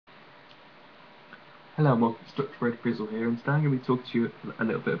Hello, Mark. It's Dr. Fred Frizzle here, and today I'm going to be talking to you a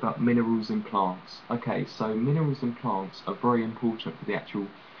little bit about minerals in plants. Okay, so minerals in plants are very important for the actual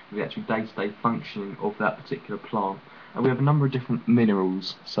day-to-day functioning of that particular plant. And we have a number of different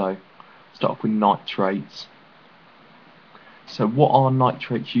minerals. So, start off with nitrates. So, what are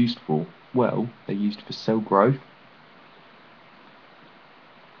nitrates used for? Well, they're used for cell growth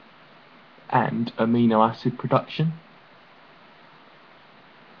and amino acid production.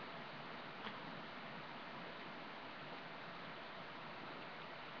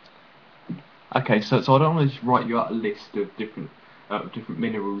 Okay, so I don't want to just write you out a list of different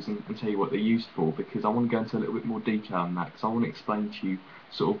minerals and tell you what they're used for, because I want to go into a little bit more detail on that, because I want to explain to you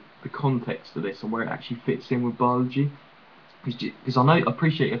sort of the context of this and where it actually fits in with biology. Because I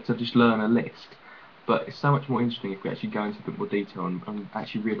appreciate you have to just learn a list, but it's so much more interesting if we actually go into a bit more detail and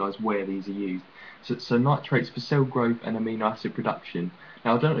actually realise where these are used. So nitrates for cell growth and amino acid production.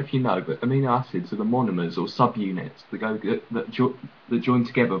 Now, I don't know if you know, but amino acids are the monomers or subunits that join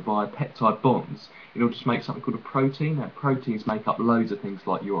together via peptide bonds in order to make something called a protein. Now, proteins make up loads of things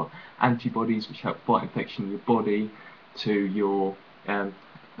like your antibodies, which help fight infection in your body, to your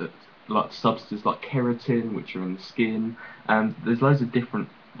like substances like keratin, which are in the skin. There's loads of different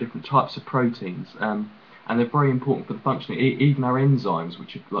types of proteins, and they're very important for the functioning. Even our enzymes,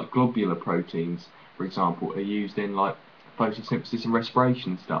 which are like globular proteins, for example, are used in like photosynthesis and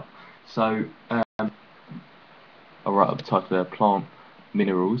respiration stuff. So I'll write up the title there, plant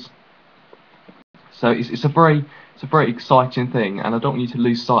minerals. So it's a very exciting thing, and I don't want you to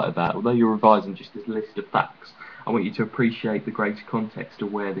lose sight of that. Although you're revising just this list of facts, I want you to appreciate the greater context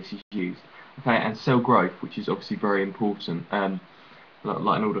of where this is used. Okay, and cell growth, which is obviously very important.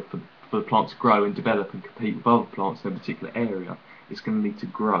 Like in order for the plant to grow and develop and compete with other plants in a particular area, it's going to need to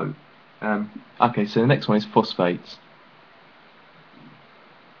grow. Okay, so the next one is phosphates.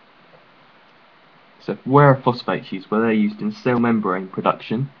 So where are phosphates used? Well, they're used in cell membrane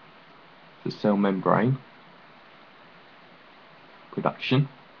production. So cell membrane production.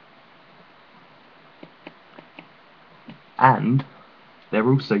 And they're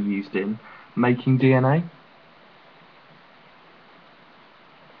also used in making DNA.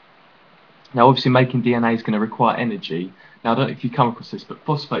 Now, obviously, making DNA is going to require energy. Now, I don't know if you come across this, but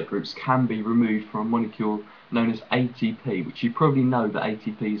phosphate groups can be removed from a molecule known as ATP, which you probably know that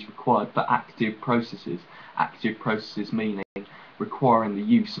ATP is required for active processes. Active processes meaning requiring the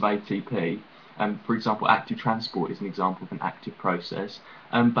use of ATP. For example, active transport is an example of an active process.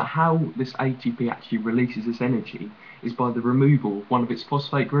 But how this ATP actually releases this energy is by the removal of one of its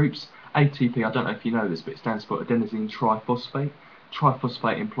phosphate groups. ATP, I don't know if you know this, but it stands for adenosine triphosphate.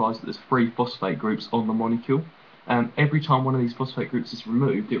 Triphosphate implies that there's 3 phosphate groups on the molecule. Every time one of these phosphate groups is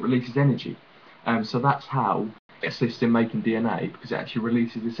removed, it releases energy. So that's how it assists in making DNA, because it actually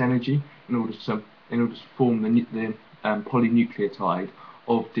releases this energy in order to form the polynucleotide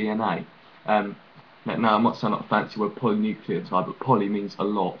of DNA. Now, I might sound like a fancy word, polynucleotide, but poly means a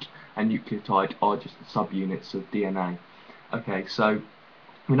lot, and nucleotide are just the subunits of DNA. Okay, so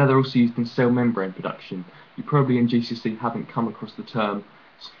we know they're also used in cell membrane production. You probably in GCSE haven't come across the term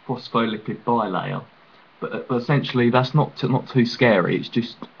phospholipid bilayer, but essentially that's not too scary. It's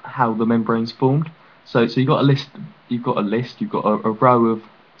just how the membrane's formed. So you've got a list. You've got a row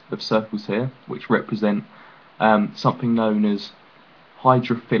of circles here, which represent something known as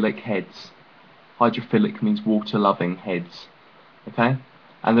hydrophilic heads. Hydrophilic means water-loving heads. Okay,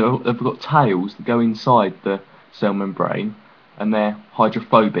 and they've got tails that go inside the cell membrane, and they're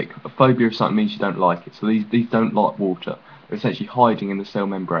hydrophobic. A phobia of something means you don't like it. So these don't like water. They're essentially hiding in the cell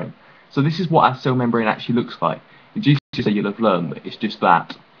membrane. So this is what our cell membrane actually looks like. In GCSE you'll have learned that it's just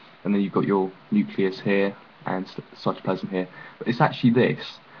that, and then you've got your nucleus here and cytoplasm here. But it's actually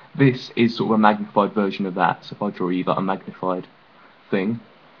this. This is sort of a magnified version of that. So if I draw you like a magnified thing,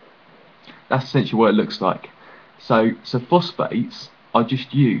 that's essentially what it looks like. So phosphates are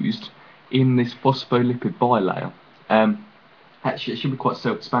just used in this phospholipid bilayer. Actually, it should be quite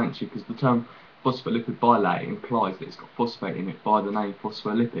self-explanatory, because the term phospholipid bilayer implies that it's got phosphate in it by the name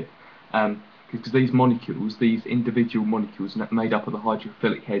phospholipid. Because these molecules, these individual molecules made up of the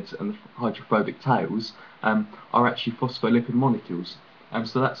hydrophilic heads and the hydrophobic tails, are actually phospholipid molecules.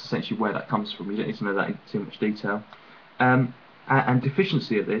 So that's essentially where that comes from. You don't need to know that in too much detail. And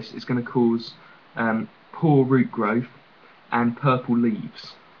deficiency of this is going to cause poor root growth and purple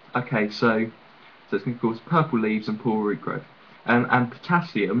leaves. Okay, so it's going to cause purple leaves and poor root growth. And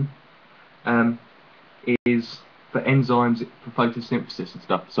potassium is for enzymes for photosynthesis and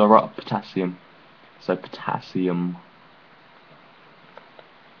stuff. So I write up potassium. So potassium.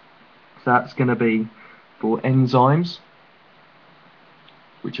 So that's going to be for enzymes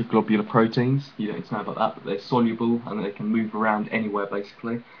which are globular proteins. You don't need to know about that, but they're soluble and they can move around anywhere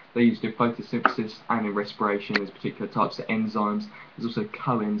basically. They're used in photosynthesis and in respiration. There's particular types of enzymes. There's also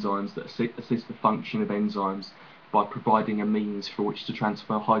coenzymes that assist the function of enzymes by providing a means for which to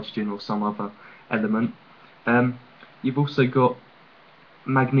transfer hydrogen or some other element. You've also got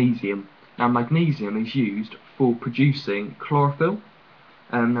magnesium. Now magnesium is used for producing chlorophyll.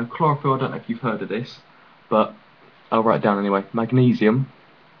 Now chlorophyll, I don't know if you've heard of this, but I'll write it down anyway. Magnesium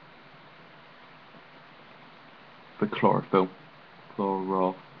for chlorophyll.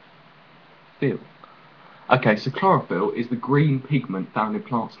 Chlorophyll. Okay, so chlorophyll is the green pigment found in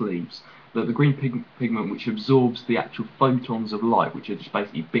plants' leaves. The green pigment which absorbs the actual photons of light, which are just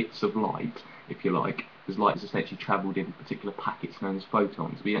basically bits of light, if you like, because light is essentially travelled in particular packets known as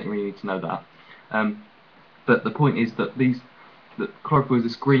photons, but you don't really need to know that. But the point is that chlorophyll is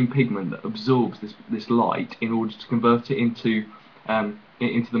this green pigment that absorbs this light in order to convert it into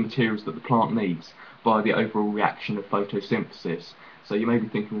the materials that the plant needs by the overall reaction of photosynthesis. So you may be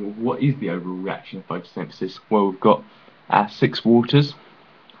thinking, well, what is the overall reaction of photosynthesis? Well, we've got 6 waters.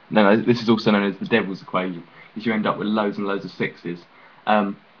 No, this is also known as the devil's equation, because you end up with loads and loads of 6's.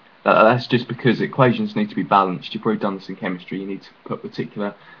 That's just because equations need to be balanced. You've probably done this in chemistry. You need to put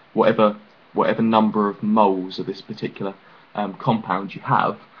particular, whatever number of moles of this particular compound you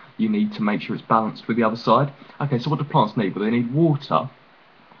have, you need to make sure it's balanced with the other side. Okay, so what do plants need? Well, they need water,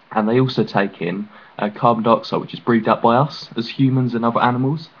 and they also take in carbon dioxide, which is breathed out by us as humans and other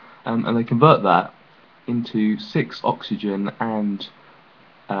animals, and they convert that into 6 oxygen and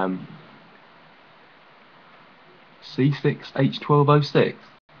C6H12O6.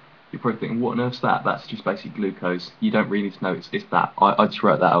 You're probably thinking, what on earth's that? That's just basically glucose. You don't really need to know it's that. I just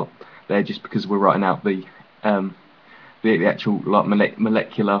wrote that out there just because we're writing out the actual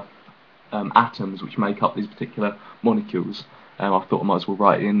molecular atoms which make up these particular molecules. I thought I might as well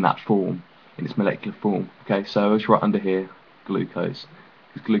write it in that form, in its molecular form. Okay, so I'll just write under here glucose,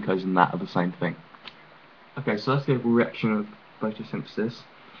 because glucose and that are the same thing. Okay, so that's the overall reaction of photosynthesis,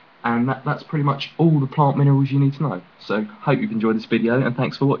 and that's pretty much all the plant minerals you need to know. So hope you've enjoyed this video, and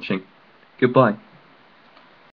thanks for watching. Goodbye.